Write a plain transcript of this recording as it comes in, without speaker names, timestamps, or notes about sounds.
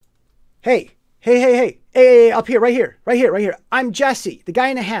Hey, up here, right here, right here, right here. I'm Jesse, the guy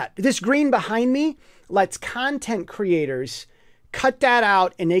in a hat. This green behind me lets content creators cut that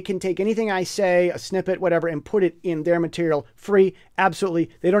out and they can take anything I say, a snippet, whatever, and put it in their material free. Absolutely.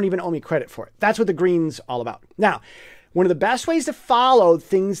 They don't even owe me credit for it. That's what the green's all about. Now, one of the best ways to follow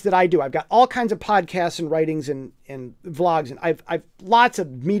things that I do, I've got all kinds of podcasts and writings and vlogs, and I've lots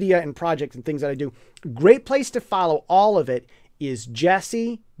of media and projects and things that I do. Great place to follow all of it is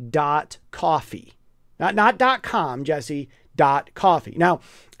jesse.coffee. Not .com, jesse.coffee. Now,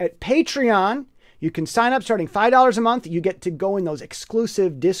 at Patreon, you can sign up starting $5 a month. You get to go in those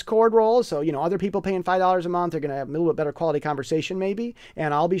exclusive Discord roles. So, other people paying $5 a month are going to have a little bit better quality conversation maybe.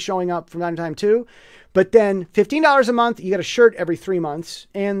 And I'll be showing up from time to time too. But then $15 a month, you get a shirt every 3 months.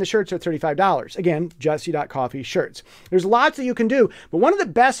 And the shirts are $35. Again, jesse.coffee shirts. There's lots that you can do. But one of the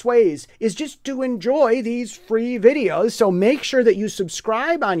best ways is just to enjoy these free videos. So make sure that you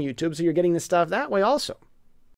subscribe on YouTube so you're getting this stuff that way also.